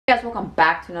Guys, welcome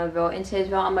back to another video. In today's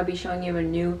video, I'm going to be showing you a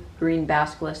new green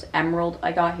basilisk emerald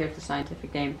I got. Here's the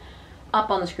scientific name up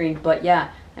on the screen. But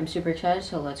yeah, I'm super excited,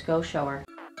 so let's go show her.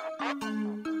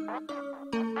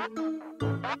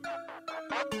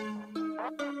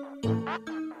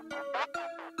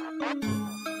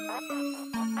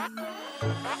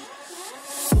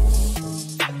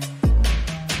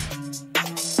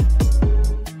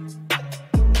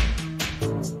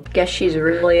 Guess she's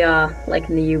really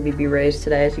liking the UVB rays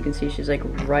today. As you can see, she's like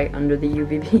right under the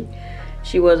UVB.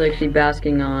 She was actually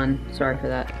basking on, sorry for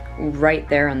that, right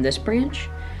there on this branch,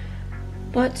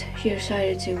 but she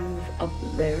decided to move up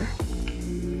there.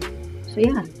 So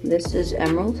yeah, this is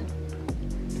Emerald.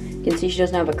 You can see she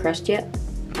doesn't have a crest yet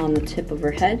on the tip of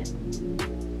her head,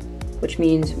 which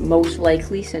means most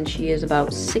likely, since she is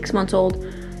about 6 months old,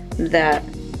 that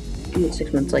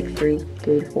 6 months, like three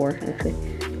to four actually,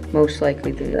 most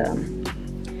likely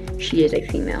that she is a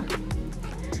female.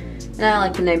 And I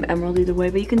like the name Emerald either way,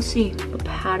 but you can see the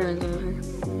patterns on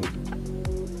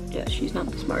her. Yeah, she's not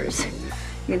the smartest.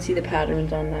 You can see the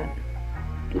patterns on that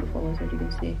beautiful lizard. You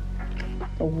can see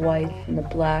the white and the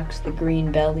blacks, the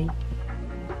green belly.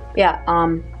 Yeah,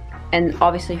 and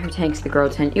obviously her tank's the grow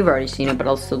tent. You've already seen it, but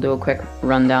I'll still do a quick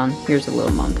rundown. Here's a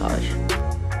little montage.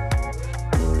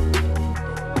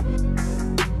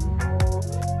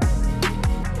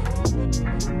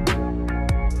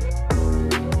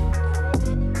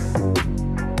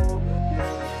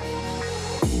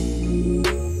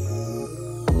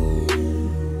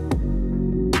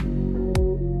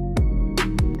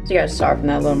 So you guys saw from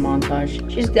that little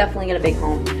montage. She's definitely got a big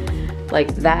home.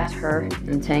 Like, that's her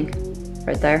in the tank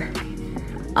right there.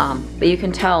 But you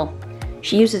can tell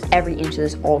she uses every inch of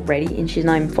this already, and she's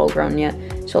not even full grown yet.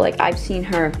 So like, I've seen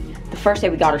her, the first day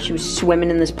we got her, she was swimming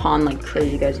in this pond like crazy.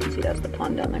 You guys can see that's the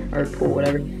pond down there, or pool,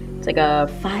 whatever. It's like a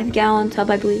 5-gallon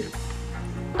tub, I believe.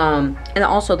 And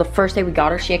also the first day we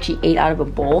got her, she actually ate out of a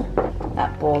bowl.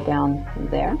 That bowl down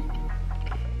there.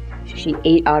 She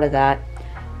ate out of that.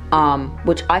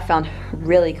 Which I found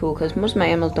really cool because most of my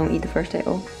animals don't eat the first day.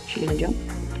 Oh, is she gonna jump?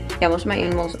 Yeah, most of my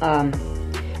animals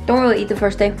don't really eat the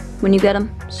first day when you get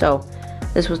them. So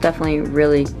this was definitely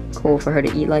really cool for her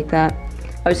to eat like that.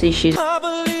 Obviously, she's. I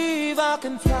believe I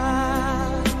can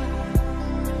fly.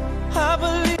 I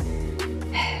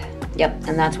believe. Yep,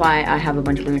 and that's why I have a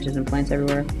bunch of branches and plants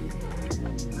everywhere.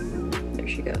 There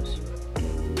she goes.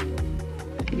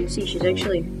 You can see she's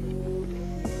actually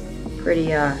pretty,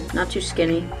 not too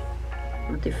skinny,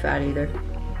 not too fat either.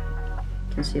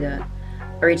 You can see that.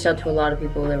 I reached out to a lot of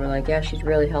people that were like, yeah, she's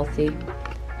really healthy,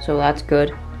 so that's good.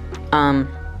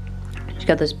 She's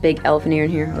got this big elephant ear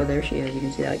in here. Oh, there she is. You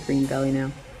can see that green belly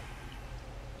now.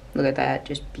 Look at that,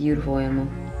 just beautiful animal.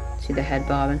 See the head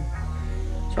bobbing?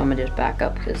 So I'm gonna just back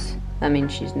up because that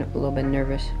means she's a little bit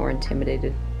nervous or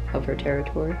intimidated of her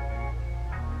territory.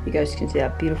 You guys can see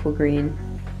that beautiful green.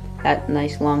 That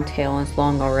nice long tail, and it's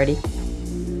long already.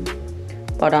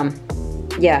 But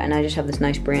yeah, and I just have this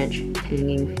nice branch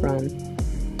hanging from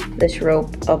this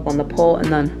rope up on the pole,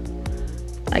 and then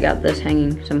I got this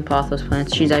hanging, some pothos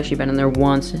plants. She's actually been in there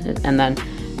once, and then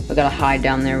I got a hide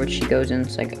down there which she goes in.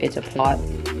 It's like, it's a pot.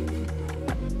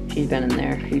 She's been in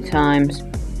there a few times.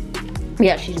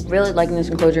 Yeah, she's really liking this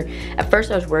enclosure. At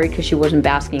first I was worried because she wasn't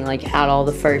basking like at all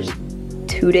the first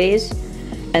 2 days,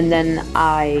 and then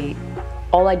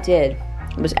all I did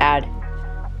was add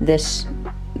this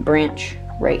branch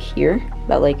right here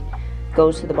that like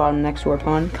goes to the bottom next to our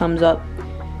pond, comes up,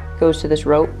 goes to this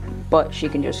rope, but she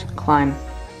can just climb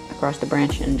across the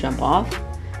branch and jump off.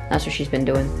 That's what she's been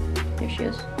doing. Here she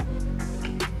is.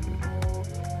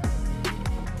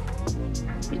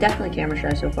 She's definitely camera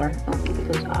shy so far. Oh, look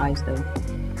at those eyes though.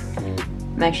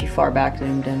 I'm actually far back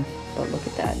zoomed in, but look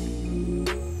at that.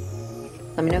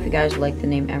 Let me know if you guys like the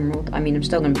name Emerald. I mean, I'm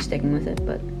still going to be sticking with it,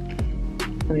 but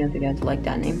let me know if you guys like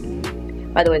that name.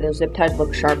 By the way, those zip ties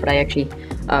look sharp, but I actually,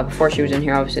 before she was in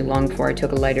here, obviously long before, I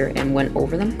took a lighter and went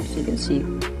over them. So you can see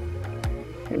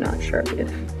they're not sharp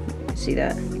if you can see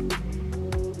that.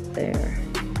 There.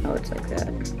 Oh, it's like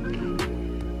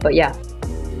that. But yeah,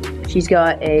 she's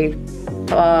got a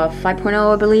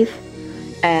 5.0, I believe.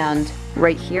 And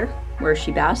right here, where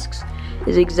she basks,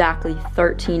 is exactly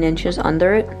 13 inches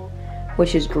under it,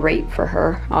 which is great for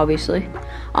her, obviously.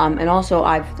 And also,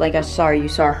 you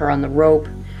saw her on the rope.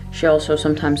 She also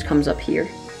sometimes comes up here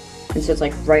and sits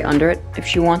like right under it if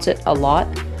she wants it a lot.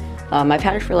 I've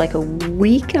had her for like a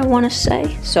week, I want to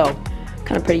say, so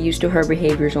kind of pretty used to her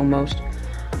behaviors almost.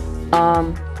 You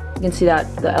can see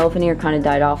that the elephant ear kind of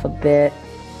died off a bit.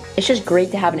 It's just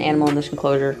great to have an animal in this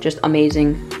enclosure, just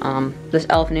amazing. This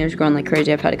elephant ear is growing like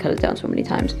crazy. I've had to cut it down so many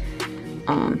times.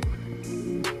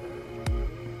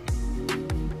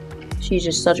 She's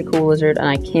just such a cool lizard, and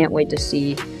I can't wait to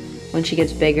see when she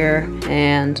gets bigger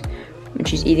and when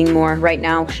she's eating more. Right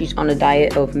now, she's on a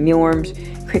diet of mealworms,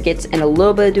 crickets, and a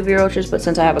little bit of duvia roaches, but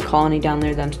since I have a colony down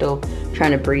there that I'm still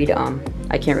trying to breed,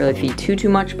 I can't really feed too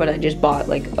much, but I just bought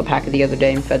like a pack the other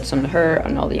day and fed some to her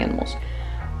and all the animals.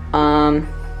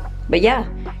 But yeah,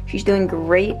 she's doing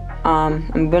great.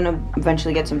 I'm gonna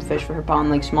eventually get some fish for her pond,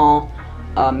 like small,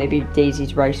 maybe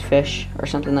Daisy's rice fish or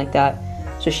something like that,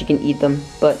 so she can eat them,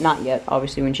 but not yet,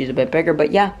 obviously when she's a bit bigger.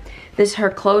 But yeah, this is her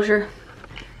closure.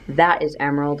 That is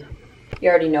Emerald. You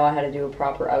already know I had to do a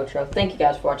proper outro. Thank you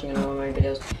guys for watching another one of my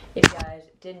videos. If you guys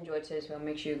did enjoy today's video,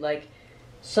 make sure you like,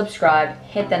 subscribe,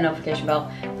 hit that notification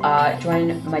bell,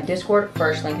 join my Discord,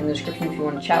 first link in the description if you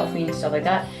want to chat with me and stuff like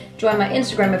that. Join my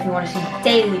Instagram if you want to see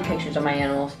daily pictures of my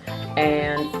animals,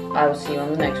 and I will see you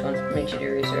on the next one. Make sure to do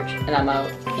your research, and I'm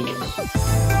out.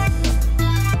 Peace.